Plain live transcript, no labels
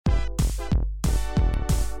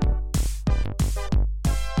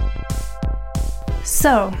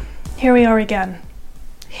So, here we are again.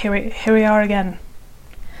 Here we are again.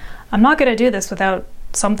 I'm not gonna do this without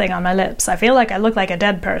something on my lips. I feel like I look like a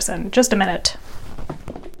dead person. Just a minute.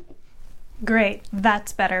 Great,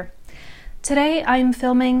 that's better. Today I'm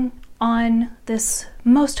filming on this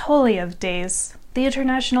most holy of days, the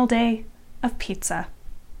International Day of Pizza.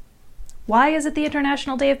 Why is it the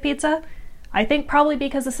International Day of Pizza? I think probably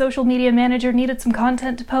because the social media manager needed some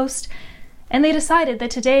content to post, and they decided that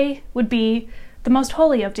today would be the most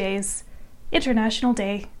holy of days, International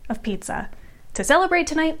Day of Pizza. To celebrate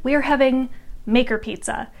tonight, we are having Maker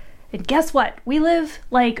Pizza. And guess what? We live,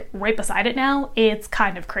 like, right beside it now. It's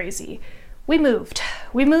kind of crazy. We moved,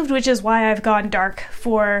 which is why I've gone dark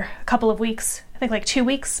for a couple of weeks. I think like 2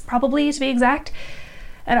 weeks, probably, to be exact.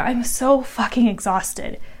 And I'm so fucking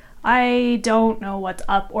exhausted. I don't know what's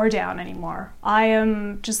up or down anymore. I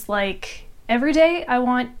am just like, every day I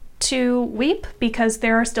want to weep because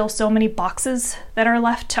there are still so many boxes that are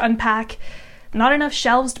left to unpack. Not enough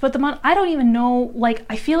shelves to put them on. I don't even know, like,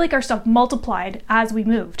 I feel like our stuff multiplied as we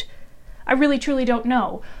moved. I really truly don't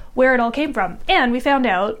know where it all came from. And we found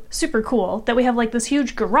out, super cool, that we have like this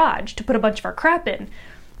huge garage to put a bunch of our crap in.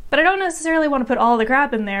 But I don't necessarily want to put all the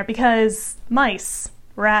crap in there because mice,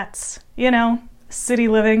 rats, you know, city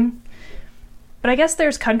living. But I guess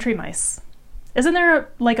there's country mice. Isn't there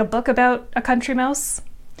like a book about a country mouse?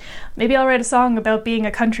 Maybe I'll write a song about being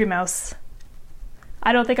a country mouse.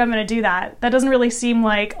 I don't think I'm gonna do that. That doesn't really seem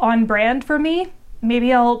like on brand for me.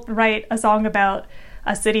 Maybe I'll write a song about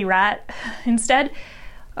a city rat instead.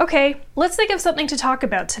 Okay, let's think of something to talk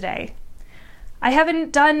about today. I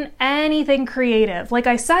haven't done anything creative. Like,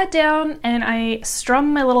 I sat down and I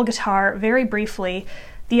strummed my little guitar very briefly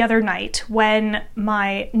the other night when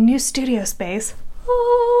my new studio space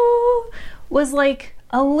was like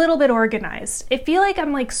a little bit organized. I feel like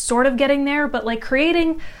I'm like sort of getting there, but like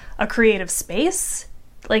creating a creative space,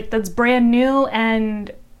 like that's brand new,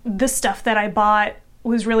 and this stuff that I bought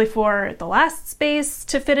was really for the last space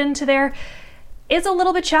to fit into there. It's a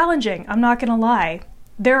little bit challenging, I'm not gonna lie.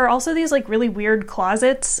 There are also these like really weird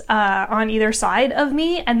closets on either side of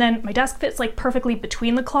me, and then my desk fits like perfectly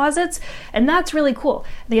between the closets, and that's really cool.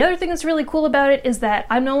 The other thing that's really cool about it is that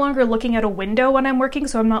I'm no longer looking at a window when I'm working,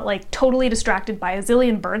 so I'm not like totally distracted by a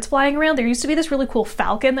zillion birds flying around. There used to be this really cool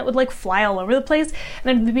falcon that would like fly all over the place, and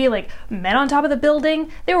then there'd be like men on top of the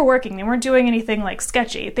building. They were working, they weren't doing anything like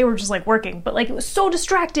sketchy, they were just like working, but like it was so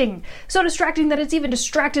distracting that it's even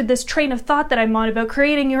distracted this train of thought that I'm on about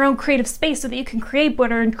creating your own creative space so that you can create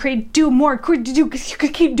better and do more, you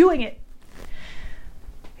could keep doing it.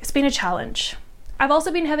 It's been a challenge. I've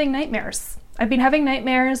also been having nightmares. I've been having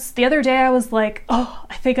nightmares. The other day I was like, oh,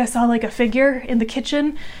 I think I saw like a figure in the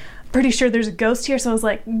kitchen. Pretty sure there's a ghost here, so I was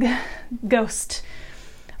like, ghost.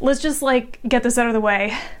 Let's just like get this out of the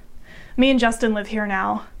way. Me and Justin live here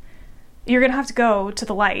now. You're gonna have to go to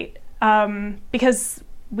the light because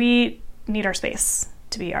we need our space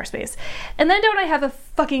to be our space. And then don't I have a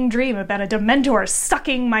fucking dream about a Dementor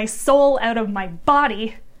sucking my soul out of my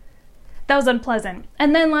body? That was unpleasant.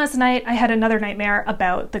 And then last night I had another nightmare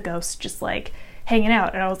about the ghost just like hanging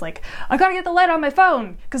out, and I was like, I gotta get the light on my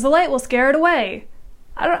phone because the light will scare it away.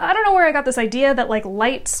 I don't know where I got this idea that like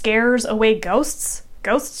light scares away ghosts.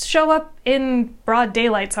 Ghosts show up in broad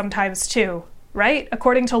daylight sometimes too, right?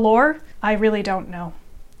 According to lore? I really don't know.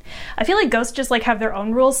 I feel like ghosts just like have their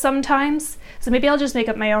own rules sometimes, so maybe I'll just make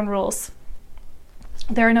up my own rules.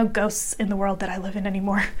 There are no ghosts in the world that I live in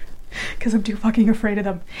anymore because I'm too fucking afraid of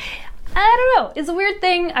them. I don't know, it's a weird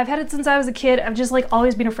thing. I've had it since I was a kid. I've just like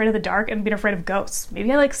always been afraid of the dark and been afraid of ghosts.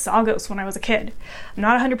 Maybe I like saw ghosts when I was a kid. I'm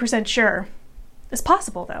not 100% sure. It's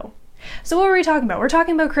possible though. So what were we talking about? We're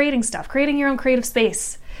talking about creating stuff, creating your own creative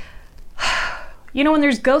space. You know, when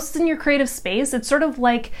there's ghosts in your creative space, it's sort of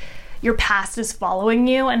like your past is following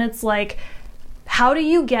you, and it's like, how do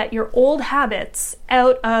you get your old habits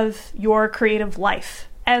out of your creative life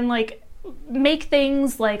and like make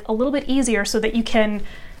things like a little bit easier so that you can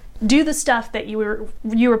do the stuff that you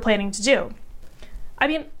were planning to do? I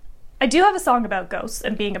mean, I do have a song about ghosts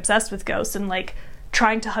and being obsessed with ghosts and like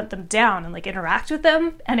trying to hunt them down and like interact with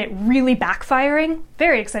them and it really backfiring.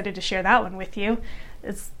 Very excited to share that one with you.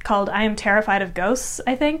 It's called I Am Terrified of Ghosts,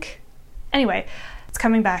 I think. Anyway, it's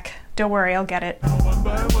coming back. Don't worry, I'll get it.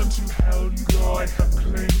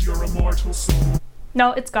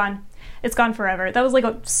 No, it's gone. It's gone forever. That was like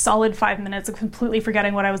a solid 5 minutes of completely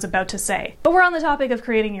forgetting what I was about to say. But we're on the topic of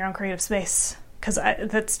creating your own creative space, because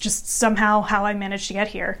that's just somehow how I managed to get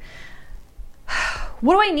here.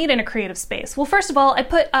 what do I need in a creative space? Well, first of all, I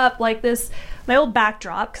put up like my old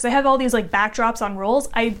backdrop, because I have all these like backdrops on rolls.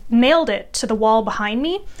 I nailed it to the wall behind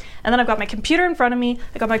me, and then I've got my computer in front of me,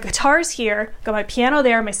 I got my guitars here, got my piano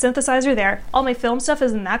there, my synthesizer there, all my film stuff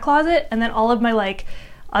is in that closet, and then all of my like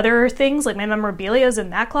other things, like my memorabilia is in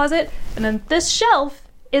that closet, and then this shelf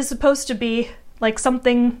is supposed to be like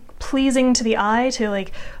something pleasing to the eye to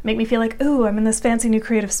like make me feel like, ooh, I'm in this fancy new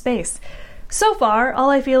creative space. So far, all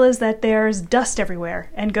I feel is that there's dust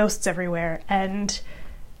everywhere and ghosts everywhere and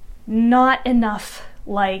not enough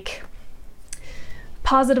like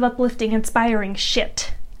positive, uplifting, inspiring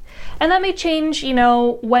shit. And that may change, you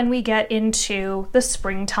know, when we get into the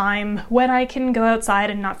springtime, when I can go outside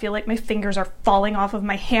and not feel like my fingers are falling off of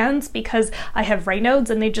my hands because I have Raynaud's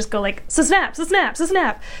and they just go like, snap, snap,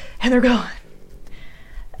 snap, and they're gone.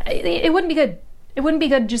 It wouldn't be good. It wouldn't be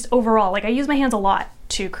good just overall. Like, I use my hands a lot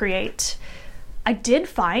to create. I did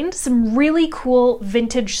find some really cool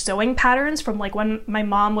vintage sewing patterns from like when my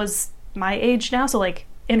mom was my age now, so like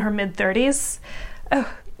in her mid-30s.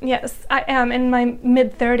 Oh, yes, I am in my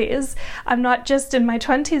mid-30s. I'm not just in my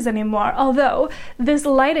 20s anymore, although this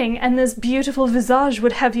lighting and this beautiful visage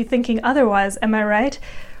would have you thinking otherwise, am I right?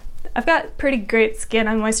 I've got pretty great skin,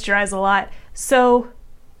 I moisturize a lot, so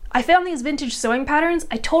I found these vintage sewing patterns.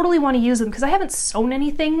 I totally want to use them because I haven't sewn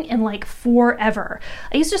anything in like forever.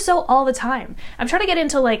 I used to sew all the time. I'm trying to get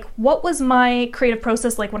into like, what was my creative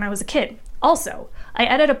process like when I was a kid? Also, I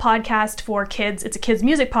edit a podcast for kids. It's a kids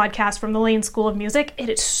music podcast from the Lane School of Music. It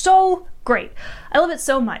is so great. I love it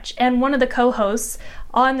so much. And one of the co-hosts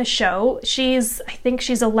on the show, I think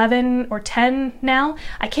she's 11 or 10 now.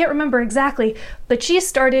 I can't remember exactly, but she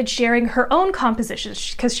started sharing her own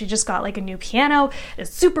compositions because she just got like a new piano.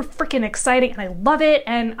 It's super freaking exciting and I love it.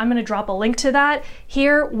 And I'm going to drop a link to that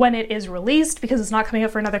here when it is released because it's not coming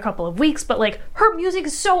out for another couple of weeks, but like her music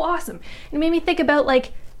is so awesome. It made me think about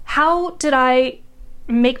like, how did I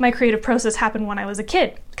make my creative process happen when I was a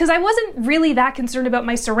kid? Because I wasn't really that concerned about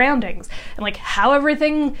my surroundings and like how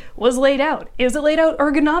everything was laid out. Is it laid out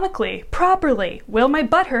ergonomically, properly? Will my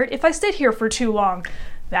butt hurt if I sit here for too long?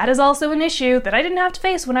 That is also an issue that I didn't have to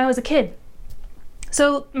face when I was a kid.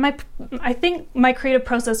 So I think my creative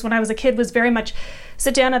process when I was a kid was very much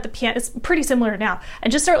sit down at the piano, it's pretty similar now,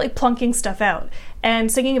 and just start like plunking stuff out and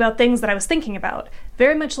singing about things that I was thinking about.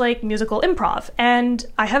 Very much like musical improv. And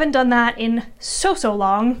I haven't done that in so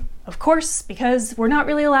long, of course, because we're not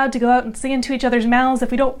really allowed to go out and sing into each other's mouths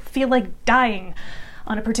if we don't feel like dying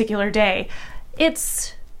on a particular day.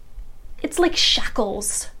 It's like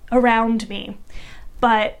shackles around me.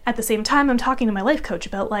 But at the same time, I'm talking to my life coach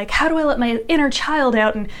about like, how do I let my inner child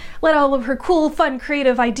out and let all of her cool, fun,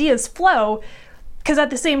 creative ideas flow? Because at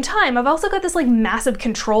the same time, I've also got this like massive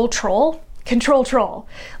control troll,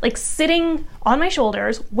 like sitting on my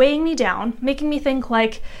shoulders, weighing me down, making me think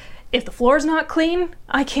like, if the floor's not clean,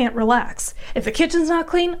 I can't relax. If the kitchen's not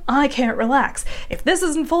clean, I can't relax. If this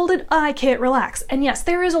isn't folded, I can't relax. And yes,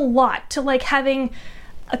 there is a lot to like having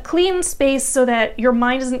a clean space so that your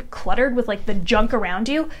mind isn't cluttered with like the junk around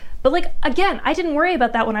you. But like, again, I didn't worry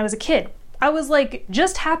about that when I was a kid. I was like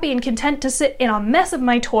just happy and content to sit in a mess of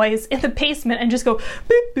my toys in the basement and just go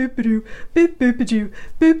boop boop-a-doo, boop boop-a-doo,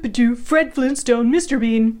 boop-a-doo, Fred Flintstone, Mr.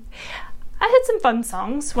 Bean. I had some fun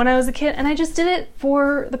songs when I was a kid and I just did it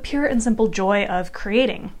for the pure and simple joy of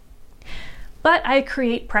creating. But I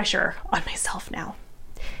create pressure on myself now.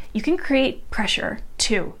 You can create pressure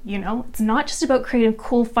too, you know? It's not just about creating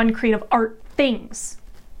cool, fun, creative art things.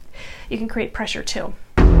 You can create pressure too.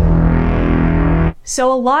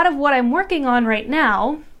 So a lot of what I'm working on right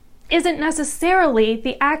now isn't necessarily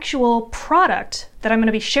the actual product that I'm going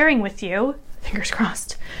to be sharing with you, fingers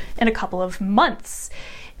crossed, in a couple of months.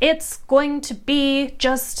 It's going to be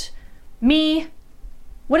just me.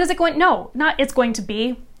 What is it going? No, not it's going to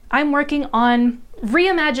be. I'm working on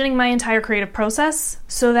reimagining my entire creative process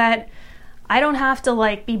so that I don't have to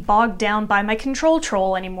like be bogged down by my control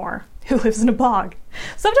troll anymore, who lives in a bog.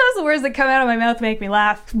 Sometimes the words that come out of my mouth make me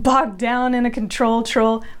laugh. Bogged down in a control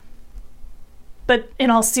troll. But in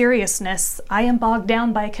all seriousness, I am bogged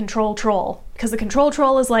down by a control troll. Because the control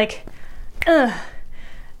troll is like,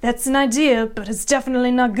 that's an idea, but it's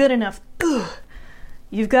definitely not good enough. Ugh,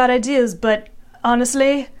 you've got ideas, but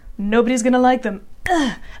honestly, nobody's gonna like them.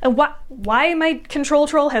 Ugh. And why my control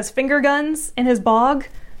troll has finger guns in his bog?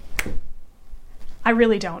 I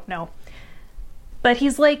really don't know. But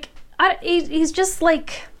he's like, he's just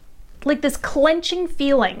like this clenching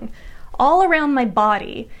feeling all around my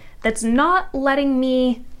body that's not letting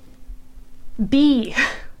me be,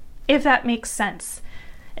 if that makes sense.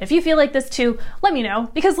 If you feel like this too, let me know,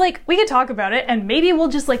 because like we could talk about it and maybe we'll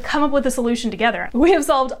just like come up with a solution together. We have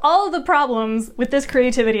solved all of the problems with this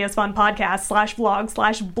Creativity is Fun podcast /vlog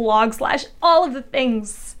 /blog / all of the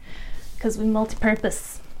things, because we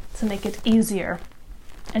multi-purpose to make it easier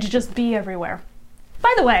and to just be everywhere.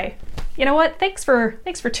 By the way, you know what? Thanks for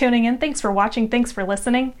tuning in. Thanks for watching. Thanks for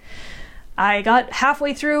listening. I got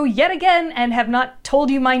halfway through yet again and have not told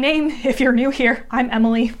you my name. If you're new here, I'm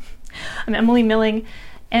Emily. I'm Emily Milling,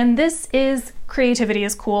 and this is Creativity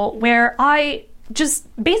is Cool, where I just,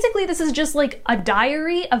 basically this is just like a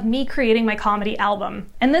diary of me creating my comedy album.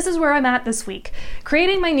 And this is where I'm at this week.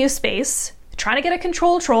 Creating my new space, trying to get a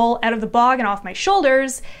control troll out of the bog and off my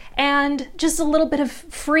shoulders, and just a little bit of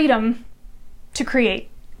freedom to create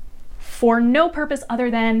for no purpose other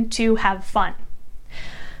than to have fun.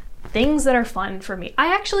 Things that are fun for me.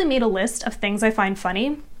 I actually made a list of things I find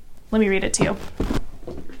funny. Let me read it to you.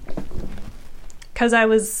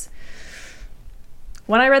 Because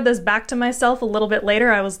when I read this back to myself a little bit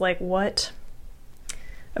later, I was like, what?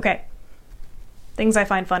 Okay. Things I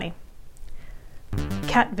find funny.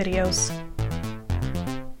 Cat videos.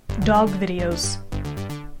 Dog videos.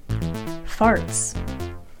 Farts.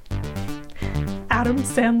 Adam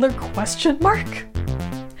Sandler ?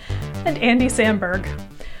 And Andy Samberg.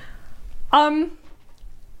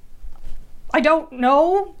 I don't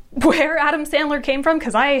know where Adam Sandler came from,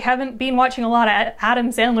 because I haven't been watching a lot of Adam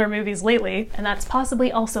Sandler movies lately, and that's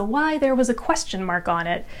possibly also why there was a question mark on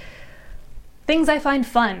it. Things I find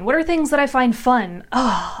fun. What are things that I find fun?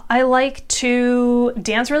 Oh, I like to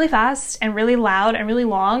dance really fast and really loud and really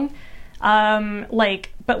long.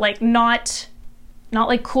 But not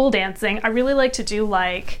like cool dancing. I really like to do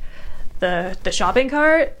like the shopping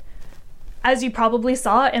cart, as you probably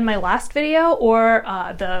saw in my last video, or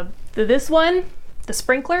this one, the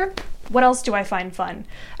sprinkler. What else do I find fun?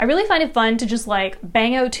 I really find it fun to just like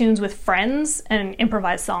bang out tunes with friends and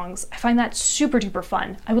improvise songs. I find that super duper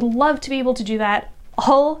fun. I would love to be able to do that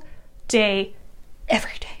all day,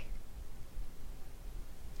 every day.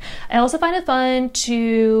 I also find it fun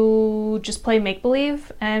to just play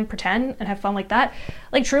make-believe and pretend and have fun like that.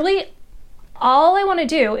 Like truly, all I want to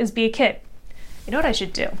do is be a kid. You know what I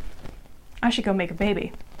should do? I should go make a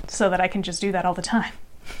baby so that I can just do that all the time.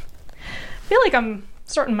 I feel like I'm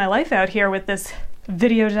starting my life out here with this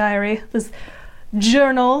video diary, this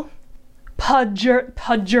journal, pud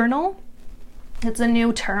journal. It's a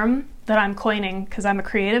new term that I'm coining because I'm a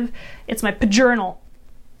creative. It's my journal.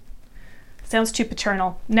 Sounds too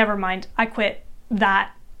paternal. Never mind. I quit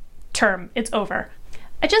that term. It's over.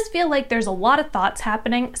 I just feel like there's a lot of thoughts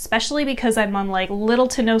happening, especially because I'm on like little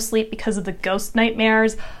to no sleep because of the ghost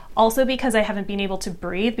nightmares. Also because I haven't been able to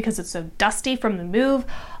breathe because it's so dusty from the move.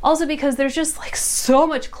 Also because there's just like so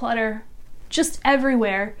much clutter just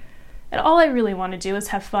everywhere. And all I really want to do is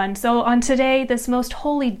have fun. So on today, this most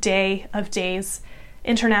holy day of days,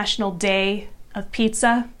 International Day of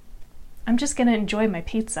Pizza, I'm just gonna enjoy my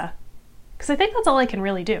pizza. Because I think that's all I can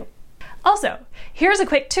really do. Also, here's a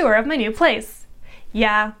quick tour of my new place.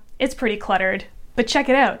 Yeah, it's pretty cluttered, but check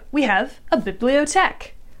it out. We have a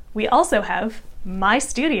bibliothèque. We also have my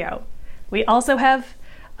studio. We also have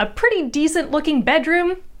a pretty decent looking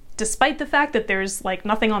bedroom, despite the fact that there's like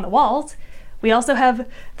nothing on the walls. We also have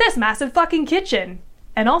this massive fucking kitchen,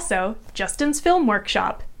 and also Justin's film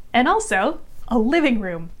workshop, and also a living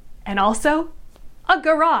room, and also a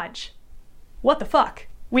garage. What the fuck?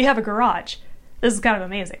 We have a garage. This is kind of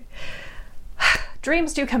amazing.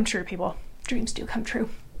 Dreams do come true, people. Dreams do come true,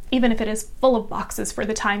 even if it is full of boxes for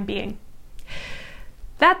the time being.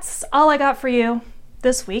 That's all I got for you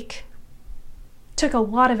this week. Took a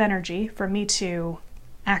lot of energy for me to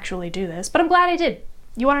actually do this, but I'm glad I did.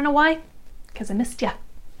 You want to know why? Because I missed ya.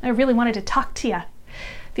 I really wanted to talk to ya.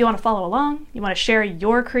 If you want to follow along, you want to share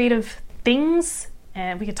your creative things,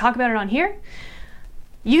 and we can talk about it on here,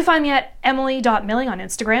 you find me at emily.milling on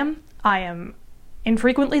Instagram. I am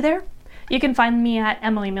infrequently there. You can find me at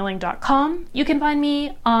emilymilling.com. You can find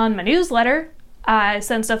me on my newsletter. I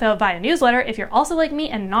send stuff out via newsletter. If you're also like me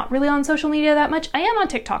and not really on social media that much, I am on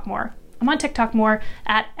TikTok more. I'm on TikTok more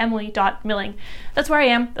at emily.milling. That's where I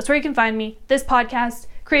am. That's where you can find me. This podcast,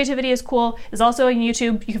 Creativity is Cool, is also on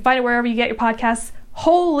YouTube. You can find it wherever you get your podcasts.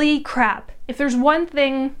 Holy crap. If there's one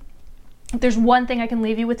thing I can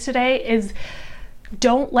leave you with today is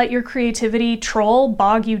don't let your creativity troll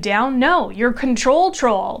bog you down. No, your control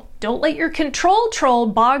troll. Don't let your control troll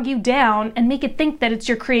bog you down and make it think that it's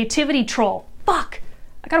your creativity troll. Fuck.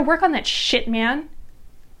 I gotta work on that shit, man.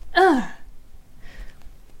 Ugh.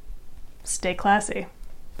 Stay classy.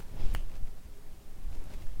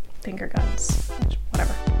 Finger guns.